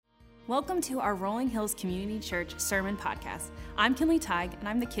Welcome to our Rolling Hills Community Church Sermon Podcast. I'm Kinley Teig, and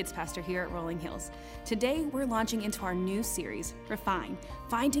I'm the kids pastor here at Rolling Hills. Today, we're launching into our new series, Refine,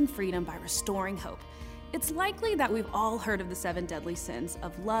 Finding Freedom by Restoring Hope. It's likely that we've all heard of the 7 deadly sins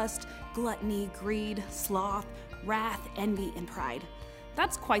of lust, gluttony, greed, sloth, wrath, envy, and pride.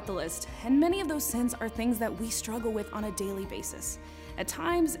 That's quite the list, and many of those sins are things that we struggle with on a daily basis. At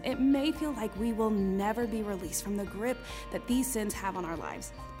times, it may feel like we will never be released from the grip that these sins have on our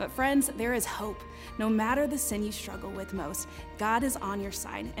lives. But friends, there is hope. No matter the sin you struggle with most, God is on your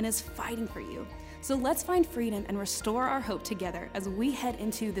side and is fighting for you. So let's find freedom and restore our hope together as we head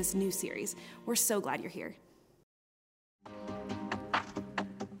into this new series. We're so glad you're here.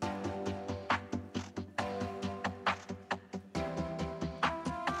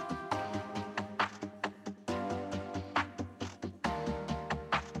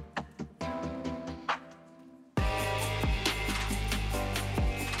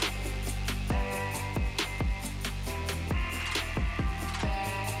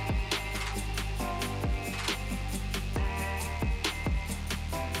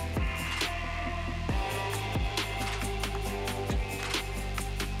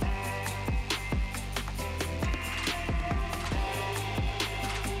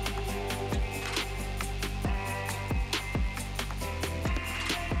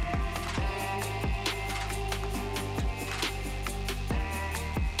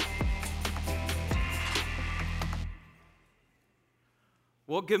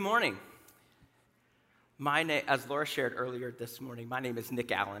 Well, good morning. My name, as Laura shared earlier this morning, my name is Nick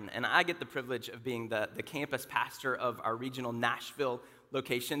Allen, and I get the privilege of being the campus pastor of our regional Nashville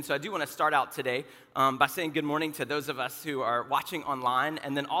location. So I do want to start out today by saying good morning to those of us who are watching online,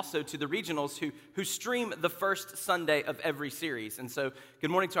 and then also to the regionals who stream the first Sunday of every series. And so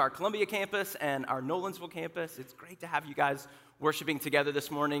good morning to our Columbia campus and our Nolensville campus. It's great to have you guys worshiping together this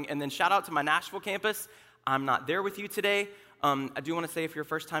morning. And then shout out to my Nashville campus. I'm not there with you today. I do want to say, if you're a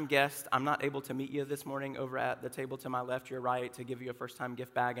first-time guest, I'm not able to meet you this morning over at the table to my left, your right, to give you a first-time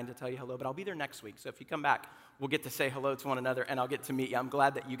gift bag and to tell you hello, but I'll be there next week. So if you come back, we'll get to say hello to one another, and I'll get to meet you. I'm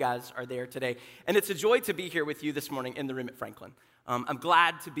glad that you guys are there today. And it's a joy to be here with you this morning in the room at Franklin. I'm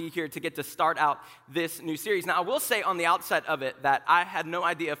glad to be here to get to start out this new series. Now, I will say on the outset of it that I had no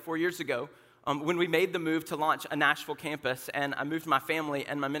idea 4 years ago when we made the move to launch a Nashville campus, and I moved my family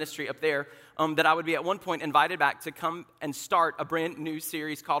and my ministry up there, that I would be at one point invited back to come and start a brand new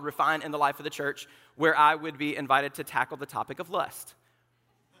series called Refine in the Life of the Church, where I would be invited to tackle the topic of lust.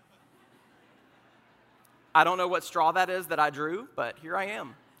 I don't know what straw that is that I drew, but here I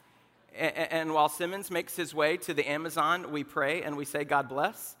am. And while Simmons makes his way to the Amazon, we pray and we say, God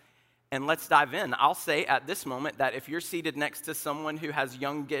bless. And let's dive in. I'll say at this moment that if you're seated next to someone who has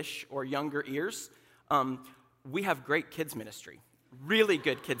youngish or younger ears, we have great kids ministry, really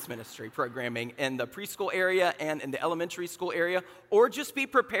good kids ministry programming in the preschool area and in the elementary school area, or just be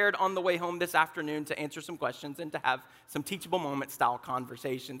prepared on the way home this afternoon to answer some questions and to have some teachable moment style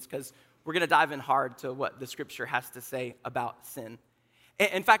conversations, because we're going to dive in hard to what the scripture has to say about sin.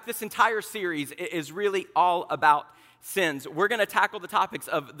 In fact, this entire series is really all about sins. We're going to tackle the topics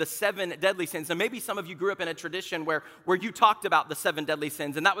of the 7 deadly sins. And maybe some of you grew up in a tradition where you talked about the 7 deadly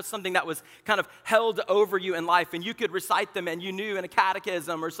sins, and that was something that was kind of held over you in life, and you could recite them, and you knew in a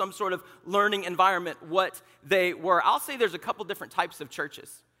catechism or some sort of learning environment what they were. I'll say there's a couple different types of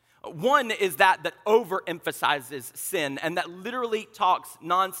churches. One is that overemphasizes sin and that literally talks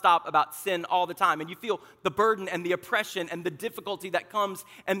nonstop about sin all the time. And you feel the burden and the oppression and the difficulty that comes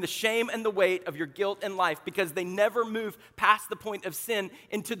and the shame and the weight of your guilt in life, because they never move past the point of sin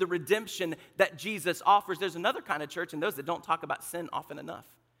into the redemption that Jesus offers. There's another kind of church, and those that don't talk about sin often enough.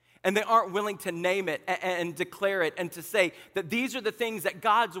 And they aren't willing to name it and declare it and to say that these are the things that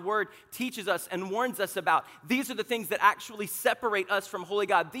God's word teaches us and warns us about. These are the things that actually separate us from holy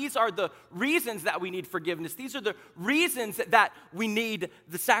God. These are the reasons that we need forgiveness. These are the reasons that we need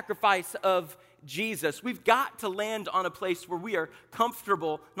the sacrifice of Jesus. We've got to land on a place where we are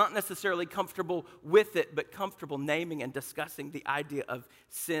comfortable, not necessarily comfortable with it, but comfortable naming and discussing the idea of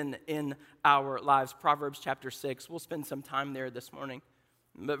sin in our lives. Proverbs chapter 6, we'll spend some time there this morning.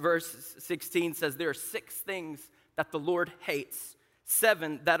 But verse 16 says, there are 6 things that the Lord hates,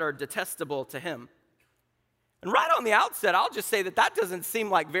 7 that are detestable to him. And right on the outset, I'll just say that doesn't seem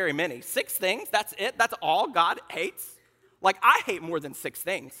like very many. 6 things, that's it? That's all God hates? Like, I hate more than 6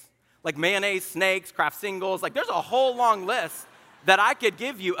 things. Like mayonnaise, snakes, Kraft singles, like there's a whole long list that I could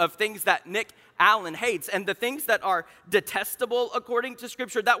give you of things that Nick Allen hates. And the things that are detestable according to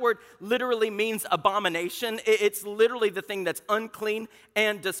Scripture, that word literally means abomination. It's literally the thing that's unclean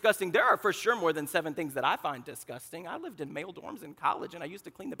and disgusting. There are for sure more than 7 things that I find disgusting. I lived in male dorms in college, and I used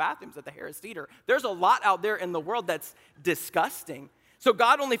to clean the bathrooms at the Harris Theater. There's a lot out there in the world that's disgusting. So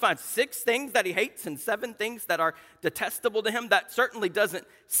God only finds 6 things that he hates and 7 things that are detestable to him. That certainly doesn't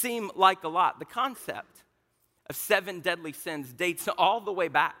seem like a lot. The concept of 7 deadly sins dates all the way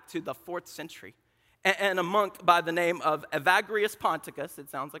back to the 4th century. And a monk by the name of Evagrius Ponticus, it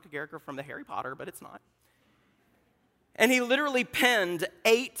sounds like a character from the Harry Potter, but it's not. And he literally penned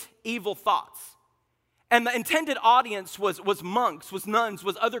 8 evil thoughts. And the intended audience was monks, was nuns,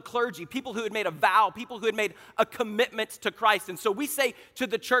 was other clergy, people who had made a vow, people who had made a commitment to Christ. And so we say to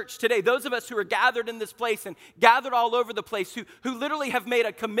the church today, those of us who are gathered in this place and gathered all over the place, who literally have made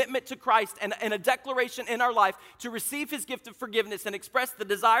a commitment to Christ and a declaration in our life to receive his gift of forgiveness and express the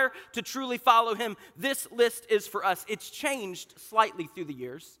desire to truly follow him, this list is for us. It's changed slightly through the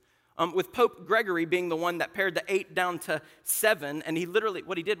years. With Pope Gregory being the one that pared the 8 down to 7, and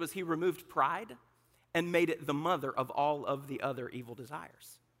what he did was he removed pride and made it the mother of all of the other evil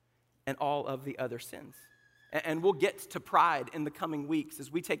desires and all of the other sins. And we'll get to pride in the coming weeks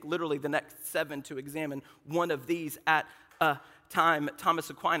as we take literally the next 7 to examine one of these at a time. Thomas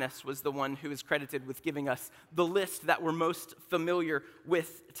Aquinas was the one who is credited with giving us the list that we're most familiar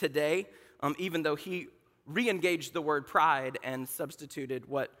with today, even though he re-engaged the word pride and substituted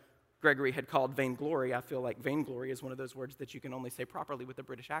what Gregory had called vainglory. I feel like vainglory is one of those words that you can only say properly with a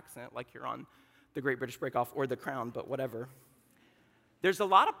British accent, like you're on The Great British Bake Off or The Crown, but whatever. There's a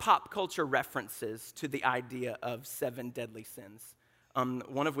lot of pop culture references to the idea of 7 deadly sins.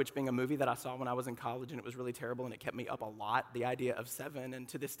 One of which being a movie that I saw when I was in college, and it was really terrible, and it kept me up a lot, the idea of 7, and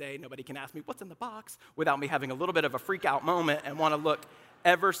to this day, nobody can ask me, what's in the box, without me having a little bit of a freak out moment and want to look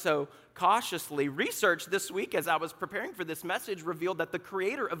ever so cautiously. Research this week, as I was preparing for this message, revealed that the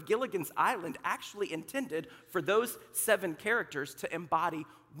creator of Gilligan's Island actually intended for those 7 characters to embody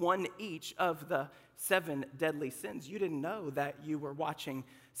one each of the 7 deadly sins. You didn't know that you were watching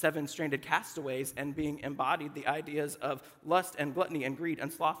 7 Stranded Castaways and being embodied the ideas of lust and gluttony and greed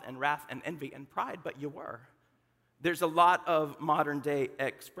and sloth and wrath and envy and pride, but you were. There's a lot of modern day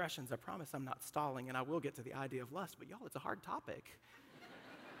expressions. I promise I'm not stalling, and I will get to the idea of lust, but y'all, it's a hard topic.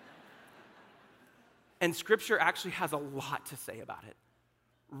 And Scripture actually has a lot to say about it.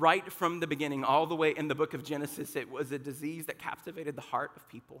 Right from the beginning, all the way in the book of Genesis, it was a disease that captivated the heart of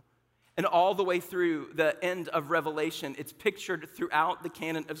people. And all the way through the end of Revelation, it's pictured throughout the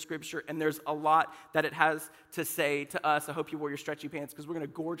canon of Scripture, and there's a lot that it has to say to us. I hope you wore your stretchy pants, because we're going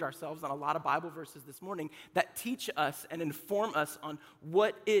to gorge ourselves on a lot of Bible verses this morning that teach us and inform us on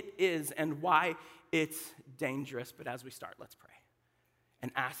what it is and why it's dangerous. But as we start, let's pray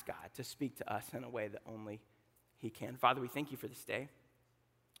and ask God to speak to us in a way that only he can. Father, we thank you for this day.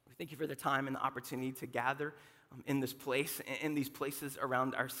 We thank you for the time and the opportunity to gather in this place, in these places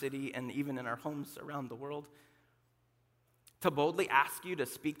around our city, and even in our homes around the world, to boldly ask you to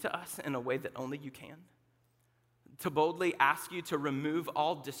speak to us in a way that only you can, to boldly ask you to remove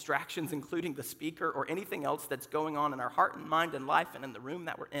all distractions, including the speaker or anything else that's going on in our heart and mind and life and in the room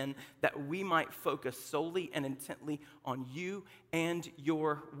that we're in, that we might focus solely and intently on you and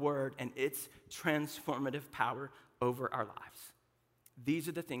your word and its transformative power over our lives. These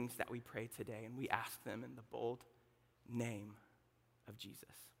are the things that we pray today, and we ask them in the bold name of Jesus.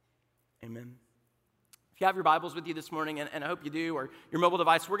 Amen. If you have your Bibles with you this morning, and I hope you do, or your mobile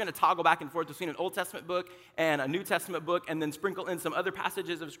device, we're going to toggle back and forth between an Old Testament book and a New Testament book, and then sprinkle in some other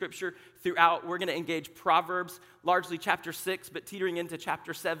passages of Scripture throughout. We're going to engage Proverbs, largely chapter 6, but teetering into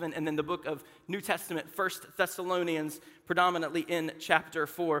chapter 7, and then the book of New Testament, 1 Thessalonians, predominantly in chapter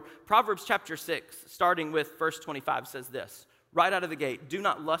 4. Proverbs chapter 6, starting with verse 25, says this. Right out of the gate, do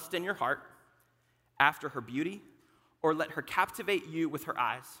not lust in your heart after her beauty, or let her captivate you with her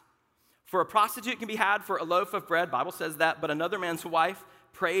eyes. For a prostitute can be had for a loaf of bread, Bible says that, but another man's wife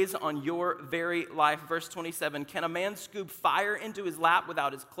preys on your very life. Verse 27, can a man scoop fire into his lap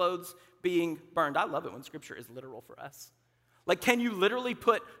without his clothes being burned? I love it when Scripture is literal for us. Like, can you literally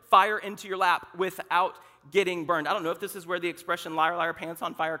put fire into your lap without getting burned? I don't know if this is where the expression liar, liar, pants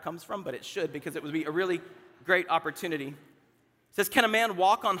on fire comes from, but it should, because it would be a really great opportunity. It says, can a man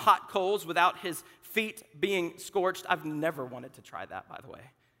walk on hot coals without his feet being scorched? I've never wanted to try that, by the way.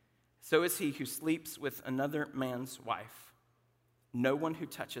 So is he who sleeps with another man's wife. No one who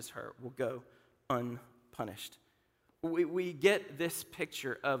touches her will go unpunished. We get this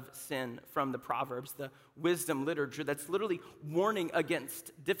picture of sin from the Proverbs, the wisdom literature that's literally warning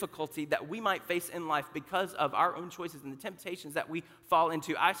against difficulty that we might face in life because of our own choices and the temptations that we fall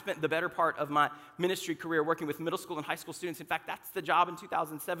into. I spent the better part of my ministry career working with middle school and high school students. In fact, that's the job in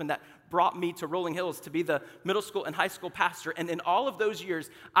 2007 that brought me to Rolling Hills to be the middle school and high school pastor. And in all of those years,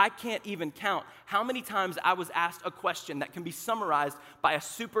 I can't even count how many times I was asked a question that can be summarized by a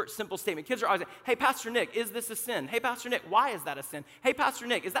super simple statement. Kids are always like, hey, Pastor Nick, is this a sin? Hey, Pastor Nick, why is that a sin? Hey, Pastor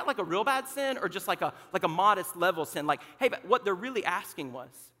Nick, is that like a real bad sin or just like a modest level sin? Like, hey, but what they're really asking was,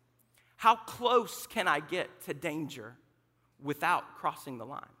 how close can I get to danger without crossing the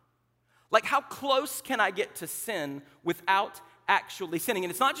line? Like, how close can I get to sin without actually sinning?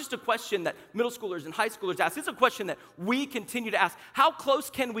 And it's not just a question that middle schoolers and high schoolers ask. It's a question that we continue to ask. How close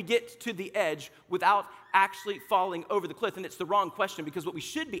can we get to the edge without actually falling over the cliff? And it's the wrong question, because what we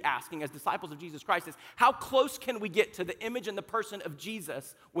should be asking as disciples of Jesus Christ is, how close can we get to the image and the person of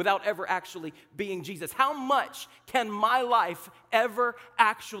Jesus without ever actually being Jesus? How much can my life ever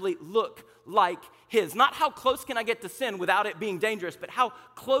actually look like his? Not how close can I get to sin without it being dangerous, but how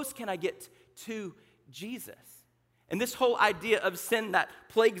close can I get to Jesus? And this whole idea of sin that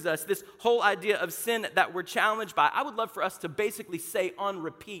plagues us, this whole idea of sin that we're challenged by, I would love for us to basically say on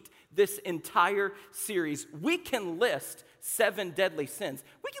repeat this entire series. We can list 7 deadly sins.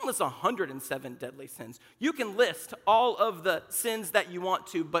 We can list 107 deadly sins. You can list all of the sins that you want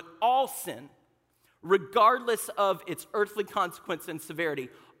to, but all sin, regardless of its earthly consequence and severity,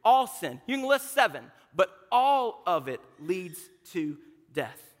 all sin, you can list 7, but all of it leads to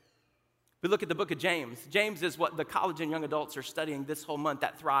death. We look at the book of James. James is what the college and young adults are studying this whole month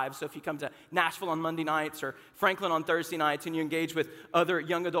at Thrive. So if you come to Nashville on Monday nights or Franklin on Thursday nights and you engage with other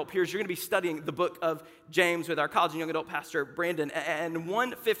young adult peers, you're going to be studying the book of James with our college and young adult pastor, Brandon. And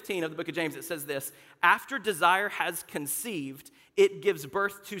 1:15 of the book of James, it says this: after desire has conceived, it gives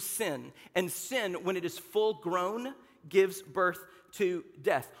birth to sin. And sin, when it is full grown, gives birth to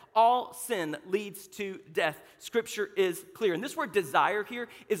death. All sin leads to death. Scripture is clear. And this word desire here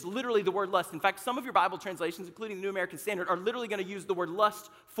is literally the word lust. In fact, some of your Bible translations, including the New American Standard, are literally going to use the word lust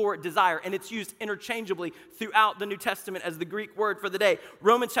for desire. And it's used interchangeably throughout the New Testament as the Greek word for the day.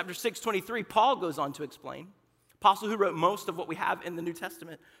 Romans chapter 6:23, Paul goes on to explain, apostle who wrote most of what we have in the New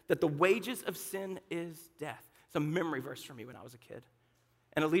Testament, that the wages of sin is death. It's a memory verse for me when I was a kid.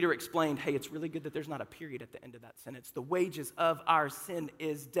 And a leader explained, hey, it's really good that there's not a period at the end of that sentence. The wages of our sin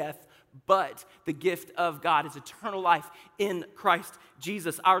is death, but the gift of God is eternal life in Christ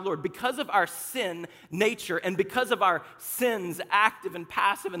Jesus our Lord. Because of our sin nature and because of our sins, active and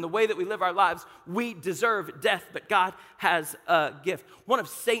passive, and the way that we live our lives, we deserve death, but God has a gift. One of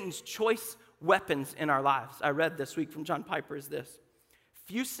Satan's choice weapons in our lives, I read this week from John Piper, is this: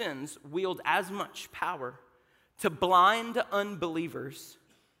 few sins wield as much power to blind unbelievers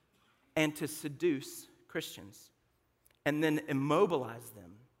and to seduce Christians, and then immobilize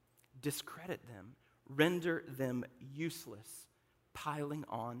them, discredit them, render them useless, piling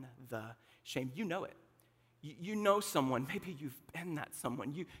on the shame. You know it. You know someone, maybe you've been that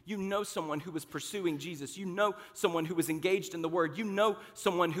someone. You know someone who was pursuing Jesus. You know someone who was engaged in the Word. You know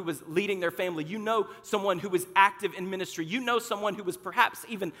someone who was leading their family. You know someone who was active in ministry. You know someone who was perhaps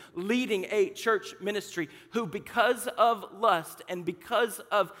even leading a church ministry, who because of lust and because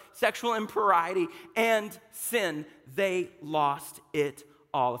of sexual impropriety and sin, they lost it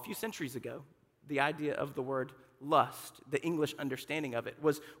all. A few centuries ago, the idea of the word lust, the English understanding of it,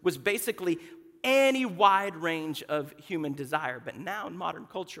 was basically any wide range of human desire. But now in modern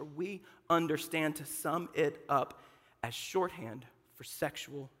culture, we understand to sum it up as shorthand for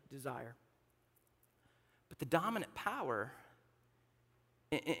sexual desire. But the dominant power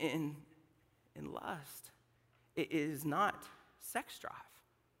in lust is not sex drive.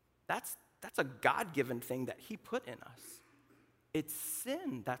 That's a God-given thing that he put in us. It's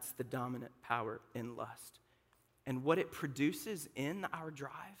sin that's the dominant power in lust. And what it produces in our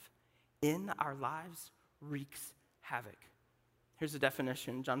drive, in our lives, wreaks havoc. Here's a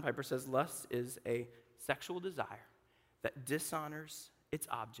definition. John Piper says, lust is a sexual desire that dishonors its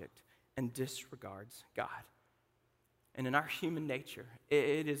object and disregards God. And in our human nature,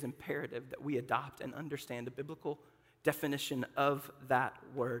 it is imperative that we adopt and understand the biblical definition of that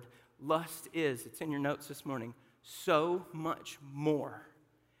word. Lust is, it's in your notes this morning, so much more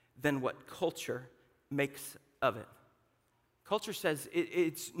than what culture makes of it. Culture says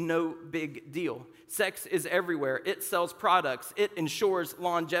it's no big deal. Sex is everywhere. It sells products. It ensures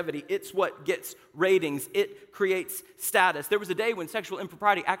longevity. It's what gets ratings. It creates status. There was a day when sexual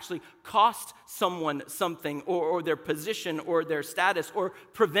impropriety actually cost someone something or their position or their status or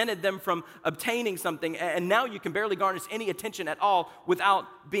prevented them from obtaining something. And now you can barely garner any attention at all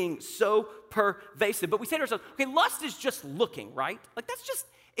without being so pervasive. But we say to ourselves, okay, lust is just looking, right? Like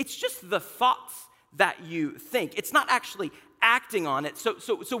it's just the thoughts that you think. It's not actually acting on it.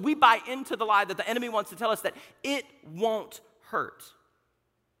 So we buy into the lie that the enemy wants to tell us that it won't hurt.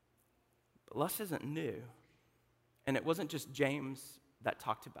 But lust isn't new. And it wasn't just James that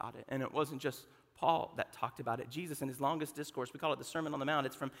talked about it. And it wasn't just Paul that talked about it. Jesus in his longest discourse, we call it the Sermon on the Mount.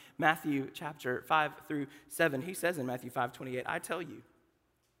 It's from Matthew chapter 5 through 7. He says in Matthew 5:28, I tell you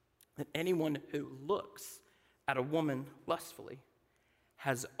that anyone who looks at a woman lustfully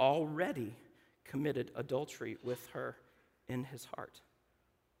has already committed adultery with her in his heart.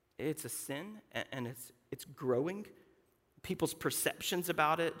 It's a sin, and it's growing. People's perceptions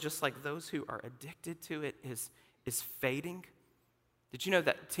about it, just like those who are addicted to it, is fading. Did you know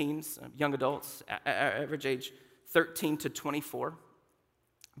that teens, young adults, average age 13 to 24,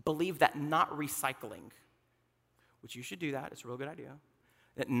 believe that not recycling, which you should do that, it's a real good idea,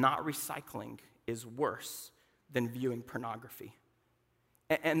 that not recycling is worse than viewing pornography.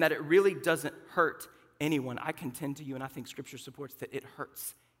 And that it really doesn't hurt anyone. I contend to you, and I think Scripture supports that it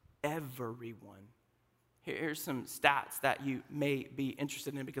hurts everyone. Here's some stats that you may be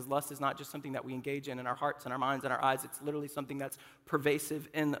interested in, because lust is not just something that we engage in our hearts and our minds and our eyes. It's literally something that's pervasive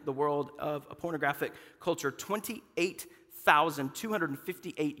in the world of a pornographic culture.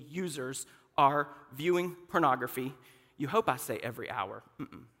 28,258 users are viewing pornography. You hope I say every hour.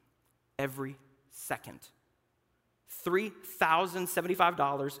 Every second.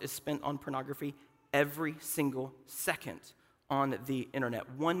 $3,075 is spent on pornography every single second on the internet.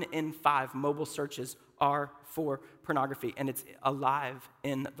 1 in 5 mobile searches are for pornography, and it's alive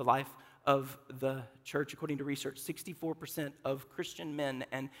in the life of the church. According to research, 64% of Christian men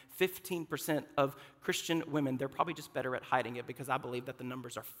and 15% of Christian women, they're probably just better at hiding it, because I believe that the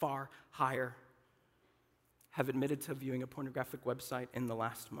numbers are far higher, have admitted to viewing a pornographic website in the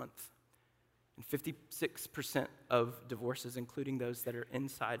last month. And 56% of divorces, including those that are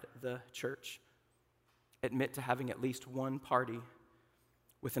inside the church, admit to having at least one party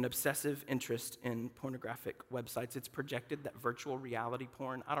with an obsessive interest in pornographic websites. It's projected that virtual reality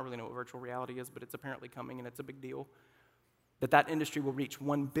porn, I don't really know what virtual reality is, but it's apparently coming and it's a big deal, that industry will reach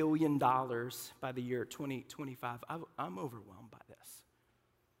 $1 billion by the year 2025. I'm overwhelmed by this.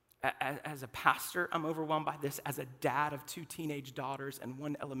 As a pastor, I'm overwhelmed by this. As a dad of 2 teenage daughters and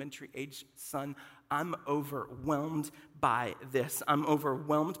 1 elementary-age son, I'm overwhelmed by this. I'm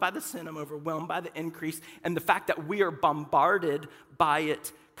overwhelmed by the sin. I'm overwhelmed by the increase. And the fact that we are bombarded by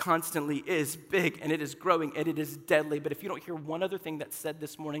it constantly is big, and it is growing, and it is deadly. But if you don't hear one other thing that's said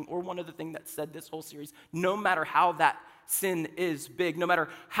this morning, or one other thing that's said this whole series, no matter how that sin is big, no matter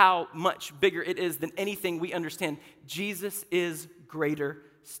how much bigger it is than anything we understand, Jesus is greater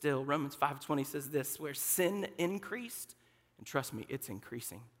still. Romans 5:20 says this, where sin increased, and trust me, it's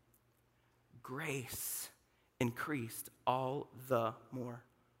increasing, grace increased all the more.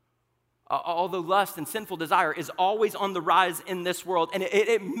 Although lust and sinful desire is always on the rise in this world, and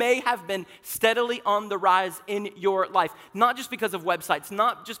it may have been steadily on the rise in your life, not just because of websites,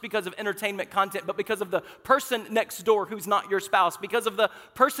 not just because of entertainment content, but because of the person next door who's not your spouse, because of the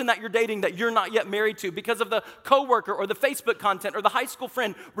person that you're dating that you're not yet married to, because of the coworker or the Facebook content or the high school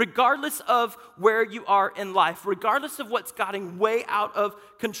friend, regardless of where you are in life, regardless of what's getting way out of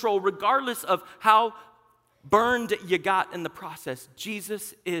control, regardless of how burned you got in the process,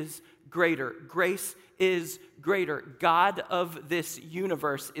 Jesus is greater. Grace is greater. God of this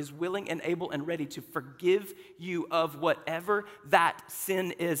universe is willing and able and ready to forgive you of whatever that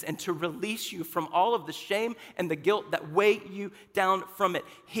sin is, and to release you from all of the shame and the guilt that weigh you down from it.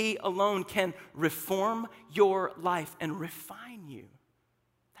 He alone can reform your life and refine you.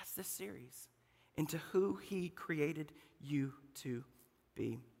 That's this series, into who He created you to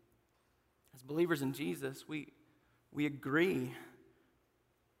be. As believers in Jesus, we agree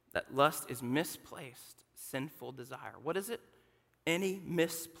that lust is misplaced sinful desire. What is it? Any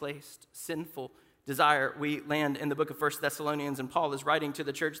misplaced sinful desire. We land in the book of 1 Thessalonians, and Paul is writing to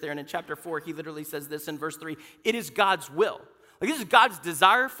the church there, and in chapter 4, he literally says this in verse 3, it is God's will. Like, this is God's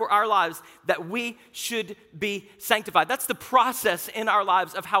desire for our lives, that we should be sanctified. That's the process in our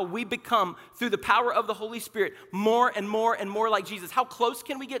lives of how we become, through the power of the Holy Spirit, more and more and more like Jesus. How close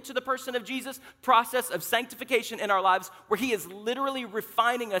can we get to the person of Jesus? Process of sanctification in our lives, where he is literally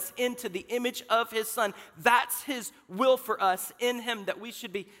refining us into the image of his Son. That's his will for us in him, that we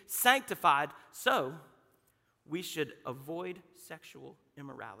should be sanctified. So we should avoid sexual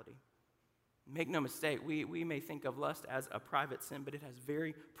immorality. Make no mistake, we may think of lust as a private sin, but it has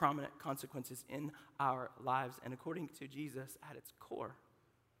very prominent consequences in our lives. And according to Jesus, at its core,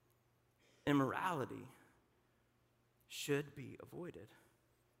 immorality should be avoided.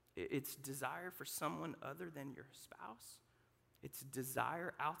 It's desire for someone other than your spouse. It's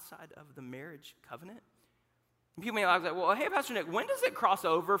desire outside of the marriage covenant. People may ask, well, hey, Pastor Nick, when does it cross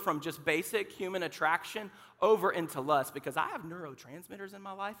over from just basic human attraction over into lust? Because I have neurotransmitters in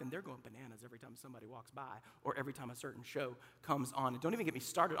my life, and they're going bananas every time somebody walks by or every time a certain show comes on. And don't even get me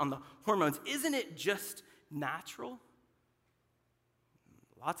started on the hormones. Isn't it just natural?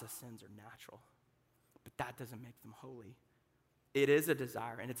 Lots of sins are natural, but that doesn't make them holy. It is a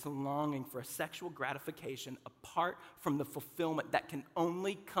desire, and it's a longing for a sexual gratification apart from the fulfillment that can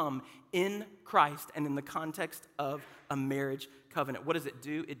only come in Christ and in the context of a marriage covenant. What does it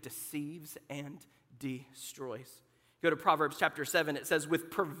do? It deceives and destroys. Go to Proverbs chapter 7. It says, with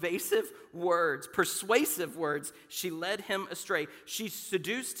persuasive words, she led him astray. She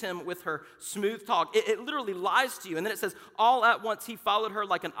seduced him with her smooth talk. It literally lies to you. And then it says, all at once he followed her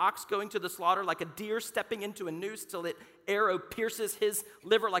like an ox going to the slaughter, like a deer stepping into a noose till it arrow pierces his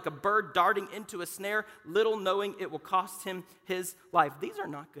liver, like a bird darting into a snare, little knowing it will cost him his life. These are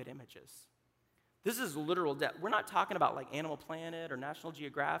not good images. This is literal death. We're not talking about like Animal Planet or National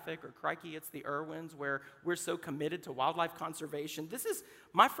Geographic or crikey, it's the Irwins, where we're so committed to wildlife conservation. This is,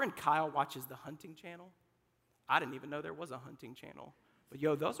 my friend Kyle watches the Hunting Channel. I didn't even know there was a Hunting Channel.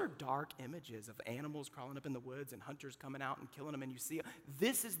 But those are dark images of animals crawling up in the woods and hunters coming out and killing them, and you see,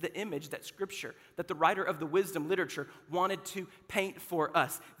 this is the image that Scripture, that the writer of the wisdom literature wanted to paint for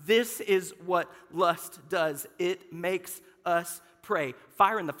us. This is what lust does. It makes us pray.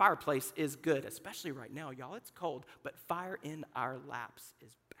 Fire in the fireplace is good, especially right now, y'all. It's cold, but fire in our laps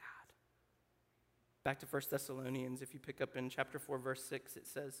is bad. Back to 1 Thessalonians, if you pick up in chapter 4, verse 6, it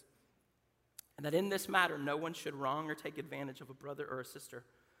says, and that in this matter no one should wrong or take advantage of a brother or a sister.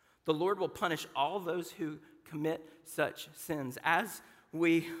 The Lord will punish all those who commit such sins, as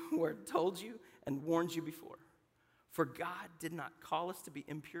we were told you and warned you before. For God did not call us to be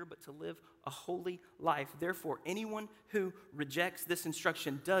impure, but to live a holy life. Therefore, anyone who rejects this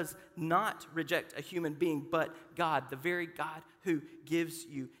instruction does not reject a human being, but God, the very God who gives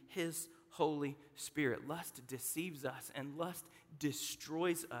you his Holy Spirit. Lust deceives us, and lust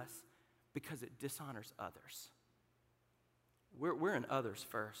destroys us because it dishonors others. We're an others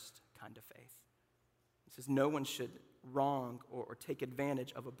first kind of faith. It says no one should wrong or take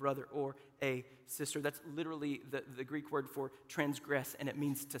advantage of a brother or a sister. That's literally the Greek word for transgress, and it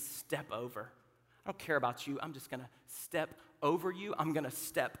means to step over. I don't care about you. I'm just going to step over you. I'm going to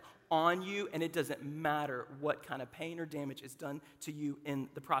step on you, and it doesn't matter what kind of pain or damage is done to you in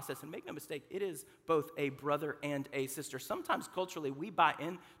the process. And make no mistake, it is both a brother and a sister. Sometimes culturally, we buy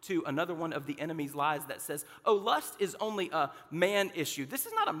into another one of the enemy's lies that says, oh, lust is only a man issue. This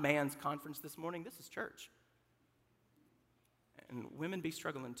is not a man's conference this morning. This is church. And women be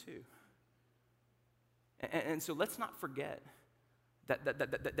struggling too. And so let's not forget that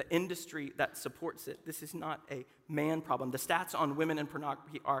the industry that supports it, this is not a man problem. The stats on women and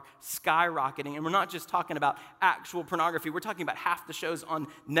pornography are skyrocketing. And we're not just talking about actual pornography. We're talking about half the shows on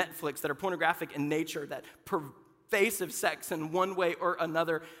Netflix that are pornographic in nature, that pervasive sex in one way or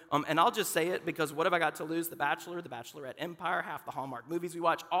another. And I'll just say it because what have I got to lose? The Bachelor, The Bachelorette Empire, half the Hallmark movies we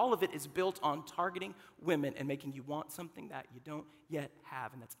watch, all of it is built on targeting women and making you want something that you don't yet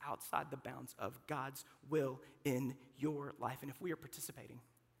have, and that's outside the bounds of God's will in your life. And if we are participating,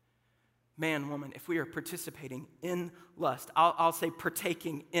 man, woman, if we are participating in lust, I'll say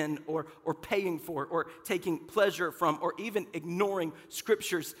partaking in or paying for or taking pleasure from or even ignoring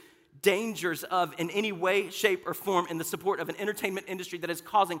Scripture's dangers of in any way, shape, or form in the support of an entertainment industry that is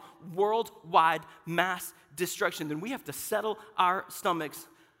causing worldwide mass destruction, then we have to settle our stomachs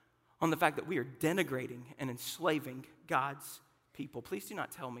on the fact that we are denigrating and enslaving God's people. Please do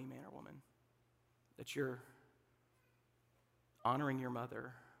not tell me, man or woman, that you're honoring your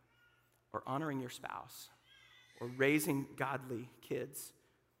mother or honoring your spouse or raising godly kids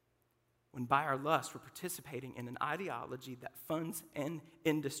when by our lust we're participating in an ideology that funds an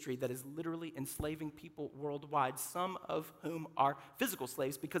industry that is literally enslaving people worldwide, some of whom are physical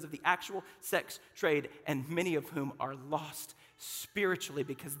slaves because of the actual sex trade, and many of whom are lost spiritually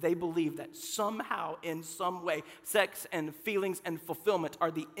because they believe that somehow, in some way, sex and feelings and fulfillment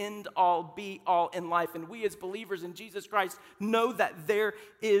are the end-all, be-all in life. And we as believers in Jesus Christ know that there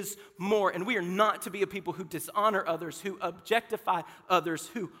is more. And we are not to be a people who dishonor others, who objectify others,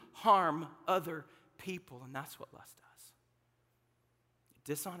 who harm other people. And that's what lust does. It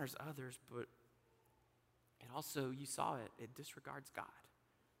dishonors others, but it also, you saw it, it disregards God.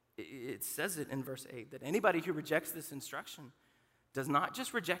 It says it in verse 8 that anybody who rejects this instruction does not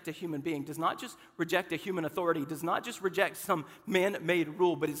just reject a human being, does not just reject a human authority, does not just reject some man-made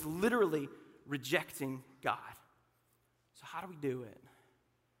rule, but is literally rejecting God. So how do we do it?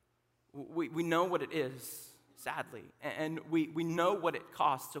 We know what it is, sadly, and we know what it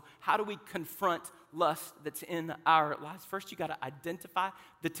costs. So how do we confront lust that's in our lives? First, you got to identify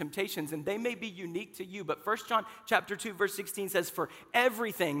the temptations, and they may be unique to you, but 1 John chapter 2, verse 16 says, for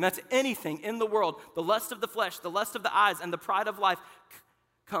everything, that's anything in the world, the lust of the flesh, the lust of the eyes, and the pride of life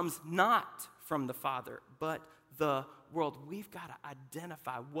comes not from the Father, but the world. We've got to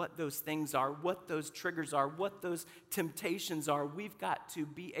identify what those things are, what those triggers are, what those temptations are. We've got to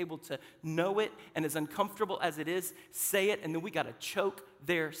be able to know it, and as uncomfortable as it is, say it, and then we got to choke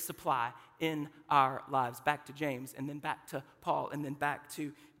their supply in our lives. Back to James, and then back to Paul, and then back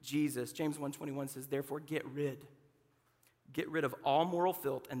to Jesus. James 1:21 says, therefore get rid of all moral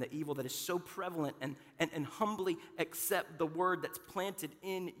filth and the evil that is so prevalent, and humbly accept the word that's planted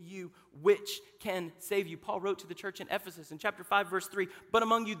in you, which can save you. Paul wrote to the church in Ephesus in chapter 5, verse 3, but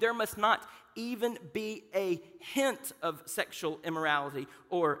among you there must not even be a hint of sexual immorality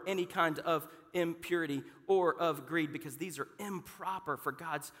or any kind of impurity or of greed, because these are improper for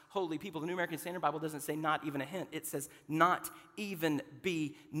God's holy people. The New American Standard Bible doesn't say not even a hint. It says not even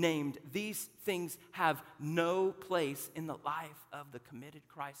be named. These things have no place in the life of the committed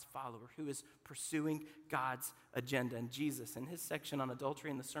Christ follower who is pursuing God's agenda. And Jesus, in his section on adultery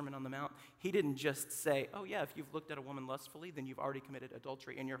in the Sermon on the Mount, he didn't just say, oh yeah, if you've looked at a woman lustfully, then you've already committed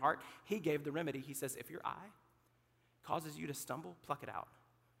adultery in your heart. He gave the remedy. He says, if your eye causes you to stumble, pluck it out.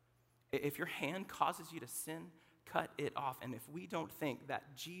 If your hand causes you to sin, cut it off. And if we don't think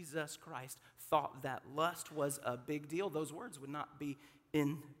that Jesus Christ thought that lust was a big deal, those words would not be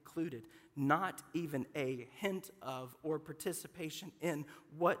included. Not even a hint of or participation in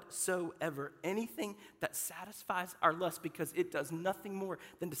whatsoever. Anything that satisfies our lust, because it does nothing more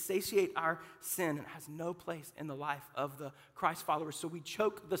than to satiate our sin and has no place in the life of the Christ followers. So we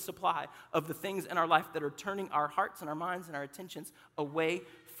choke the supply of the things in our life that are turning our hearts and our minds and our attentions away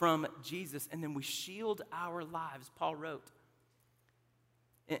from Jesus, and then we shield our lives. Paul wrote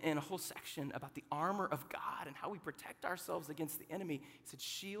in a whole section about the armor of God and how we protect ourselves against the enemy. He said,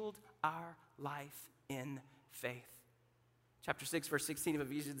 shield our life in faith. Chapter 6, verse 16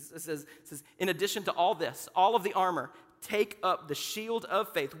 of Ephesians says, in addition to all this, all of the armor, take up the shield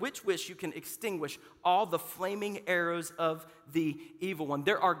of faith, which you can extinguish all the flaming arrows of the evil one.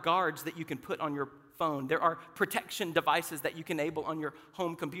 There are guards that you can put on your phone. There are protection devices that you can enable on your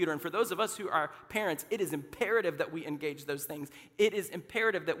home computer. And for those of us who are parents, it is imperative that we engage those things. It is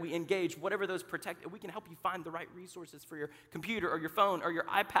imperative that we engage whatever those protect. We can help you find the right resources for your computer or your phone or your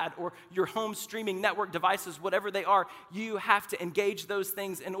iPad or your home streaming network devices, whatever they are. You have to engage those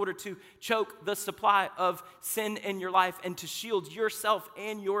things in order to choke the supply of sin in your life and to shield yourself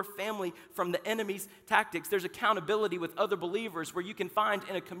and your family from the enemy's tactics. There's accountability with other believers where you can find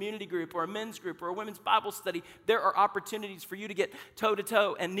in a community group or a men's group or a women's Bible study. There are opportunities for you to get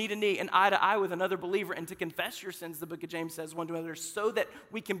toe-to-toe and knee-to-knee and eye-to-eye with another believer and to confess your sins, the book of James says, one to another, so that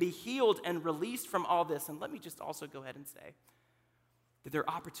we can be healed and released from all this. And let me just also go ahead and say that there are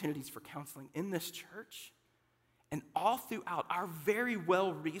opportunities for counseling in this church and all throughout our very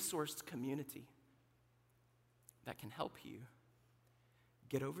well-resourced community that can help you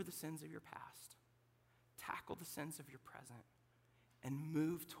get over the sins of your past, tackle the sins of your present, and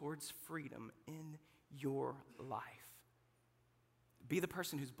move towards freedom in your life. Be the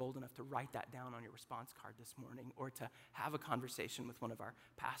person who's bold enough to write that down on your response card this morning, or to have a conversation with one of our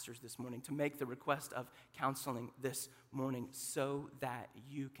pastors this morning, to make the request of counseling this morning so that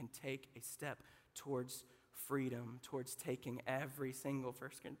you can take a step towards freedom, towards taking every single, 1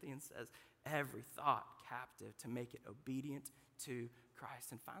 Corinthians says, every thought captive to make it obedient to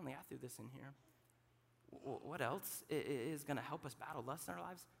Christ. And finally, I threw this in here. What else is going to help us battle lust in our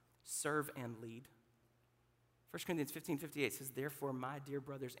lives? Serve and lead. 1 Corinthians 15:58 says, therefore, my dear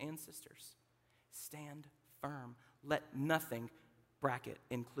brothers and sisters, stand firm. Let nothing bracket,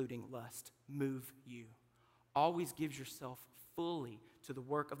 including lust, move you. Always give yourself fully to the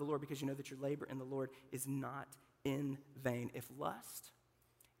work of the Lord, because you know that your labor in the Lord is not in vain. If lust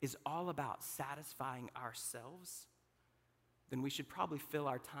is all about satisfying ourselves, then we should probably fill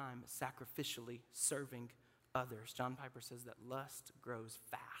our time sacrificially serving others. John Piper says that lust grows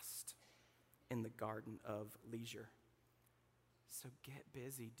fast in the garden of leisure. So get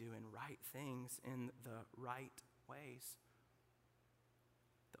busy doing right things in the right ways.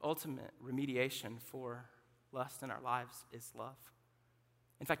 The ultimate remediation for lust in our lives is love.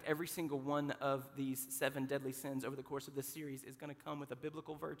 In fact, every single one of these 7 deadly sins over the course of this series is going to come with a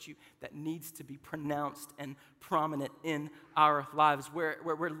biblical virtue that needs to be pronounced and prominent in our lives. Where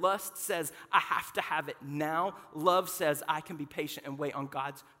lust says, I have to have it now, love says, I can be patient and wait on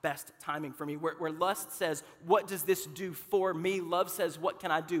God's best timing for me. Where lust says, what does this do for me? Love says, what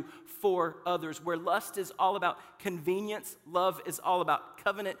can I do for others? Where lust is all about convenience, love is all about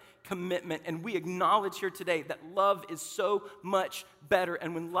covenant commitment. And we acknowledge here today that love is so much better.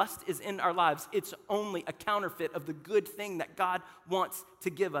 And when lust is in our lives, it's only a counterfeit of the good thing that God wants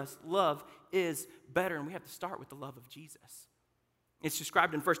to give us. Love is better. And we have to start with the love of Jesus. It's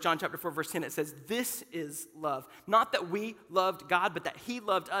described in 1 John chapter 4, verse 10. It says, this is love. Not that we loved God, but that he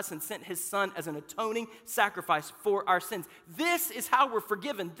loved us and sent his son as an atoning sacrifice for our sins. This is how we're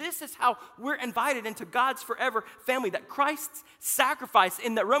forgiven. This is how we're invited into God's forever family. That Christ's sacrifice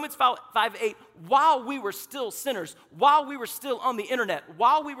in that Romans 5:8, while we were still sinners, while we were still on the internet,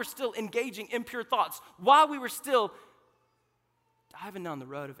 while we were still engaging impure thoughts, while we were still diving down the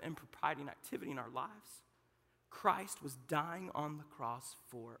road of impropriety and activity in our lives, Christ was dying on the cross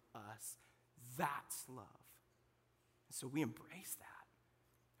for us. That's love. So we embrace that,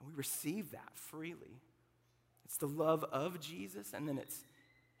 and we receive that freely. It's the love of Jesus, and then it's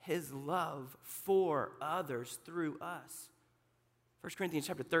his love for others through us. 1 Corinthians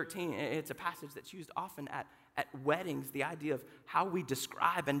chapter 13, it's a passage that's used often at weddings, the idea of how we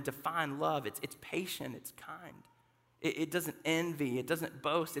describe and define love. It's patient, it's kind. It doesn't envy, it doesn't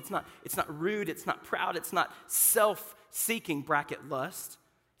boast, it's not rude, it's not proud, it's not self-seeking, bracket lust.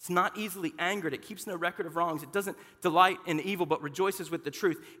 It's not easily angered, it keeps no record of wrongs, it doesn't delight in evil but rejoices with the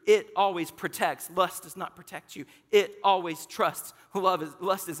truth. It always protects. Lust does not protect you. It always trusts.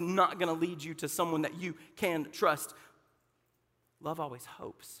 Lust is not going to lead you to someone that you can trust. Love always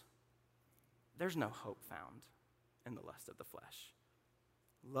hopes. There's no hope found in the lust of the flesh.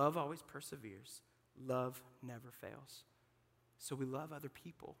 Love always perseveres. Love never fails. So we love other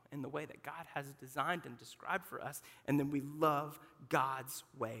people in the way that God has designed and described for us, and then we love God's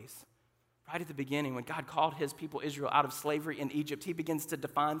ways. Right at the beginning, when God called his people Israel out of slavery in Egypt, he begins to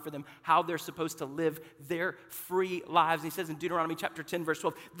define for them how they're supposed to live their free lives. And he says in Deuteronomy chapter 10, verse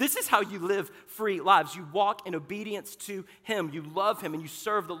 12, this is how you live free lives. You walk in obedience to him. You love him and you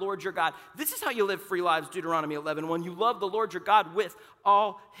serve the Lord your God. This is how you live free lives, Deuteronomy 11:1. You love the Lord your God with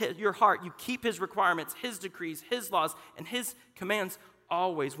all your heart. You keep his requirements, his decrees, his laws, and his commands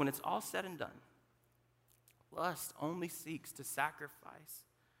always. When it's all said and done, lust only seeks to sacrifice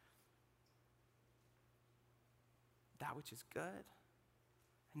that which is good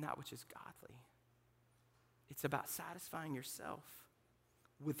and that which is godly. It's about satisfying yourself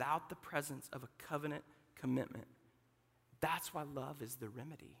without the presence of a covenant commitment. That's why love is the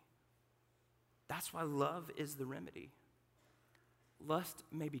remedy. That's why love is the remedy. Lust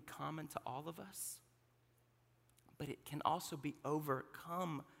may be common to all of us, but it can also be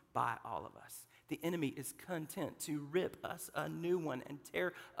overcome by all of us. The enemy is content to rip us a new one and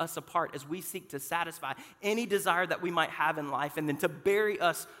tear us apart as we seek to satisfy any desire that we might have in life, and then to bury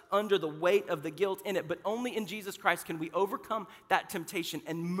us under the weight of the guilt in it. But only in Jesus Christ can we overcome that temptation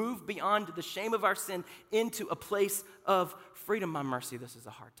and move beyond the shame of our sin into a place of freedom. My mercy, this is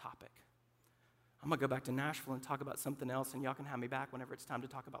a hard topic. I'm going to go back to Nashville and talk about something else, and y'all can have me back whenever it's time to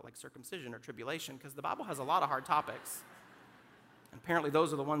talk about like circumcision or tribulation, because the Bible has a lot of hard topics. And apparently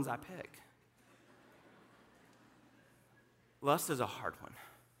those are the ones I pick. Lust is a hard one.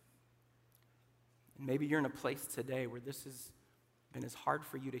 And maybe you're in a place today where this has been as hard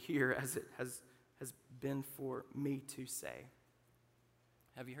for you to hear as it has been for me to say.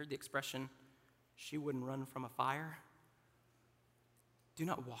 Have you heard the expression, she wouldn't run from a fire? Do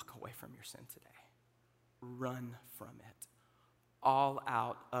not walk away from your sin today. Run from it. All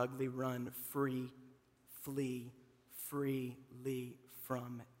out, ugly run, free, flee, freely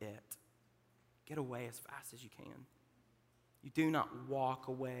from it. Get away as fast as you can. You do not walk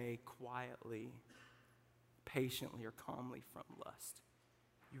away quietly, patiently, or calmly from lust.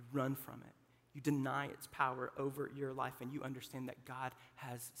 You run from it. You deny its power over your life, and you understand that God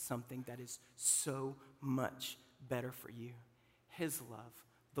has something that is so much better for you. his love,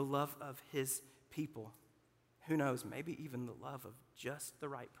 the love of his people. Who knows, maybe even the love of just the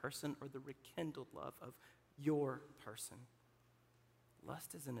right person or the rekindled love of your person.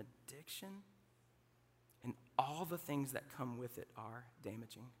 Lust is an addiction, and all the things that come with it are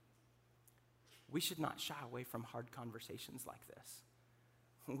damaging. We should not shy away from hard conversations like this.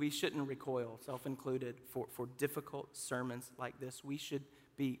 We shouldn't recoil, self-included, for difficult sermons like this. We should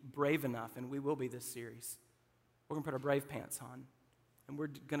be brave enough, and we will be this series. We're going to put our brave pants on, and we're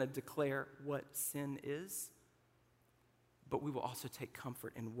going to declare what sin is, but we will also take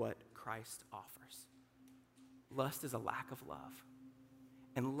comfort in what Christ offers. Lust is a lack of love,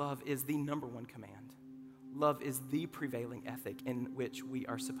 and love is the number one command. Love is the prevailing ethic in which we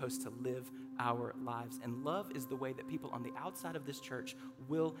are supposed to live our lives. And love is the way that people on the outside of this church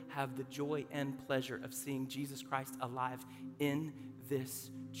will have the joy and pleasure of seeing Jesus Christ alive in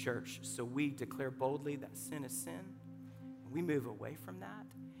this church. So we declare boldly that sin is sin. We move away from that,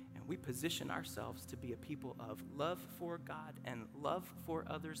 and we position ourselves to be a people of love for God and love for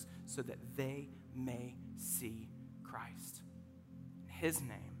others so that they may see Christ. His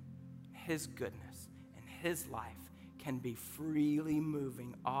name, his goodness, his life can be freely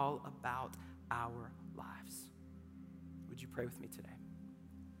moving all about our lives. Would you pray with me today?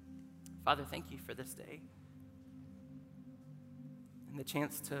 Father, thank you for this day and the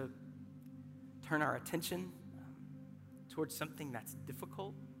chance to turn our attention towards something that's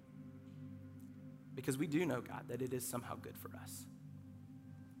difficult, because we do know, God, that it is somehow good for us.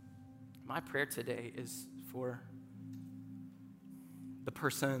 My prayer today is for the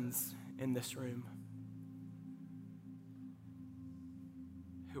persons in this room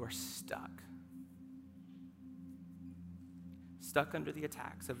who are stuck under the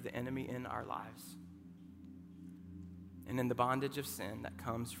attacks of the enemy in our lives and in the bondage of sin that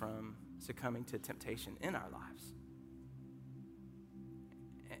comes from succumbing to temptation in our lives.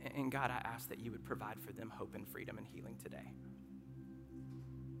 And God, I ask that you would provide for them hope and freedom and healing today.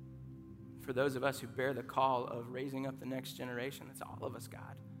 For those of us who bear the call of raising up the next generation, that's all of us,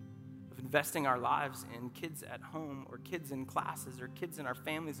 God, of investing our lives in kids at home or kids in classes or kids in our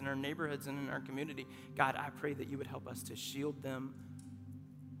families, in our neighborhoods, and in our community. God, I pray that you would help us to shield them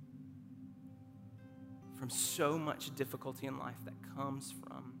from so much difficulty in life that comes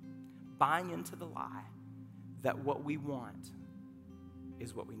from buying into the lie that what we want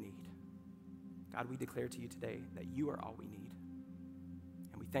is what we need. God, we declare to you today that you are all we need.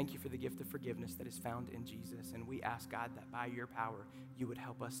 And we thank you for the gift of forgiveness that is found in Jesus. And we ask, God, that by your power, you would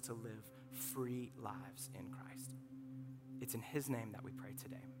help us to live free lives in Christ. It's in his name that we pray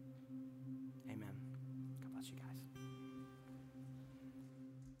today. Amen. God bless you guys.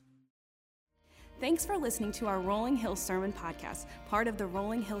 Thanks for listening to our Rolling Hills Sermon Podcast, part of the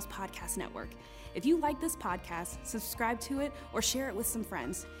Rolling Hills Podcast Network. If you like this podcast, subscribe to it or share it with some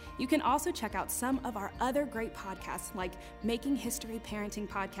friends. You can also check out some of our other great podcasts like Making History Parenting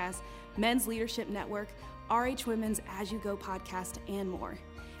Podcast, Men's Leadership Network, RH Women's As You Go podcast, and more.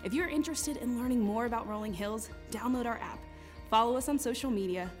 If you're interested in learning more about Rolling Hills, download our app, follow us on social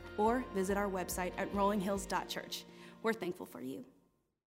media, or visit our website at rollinghills.church. We're thankful for you.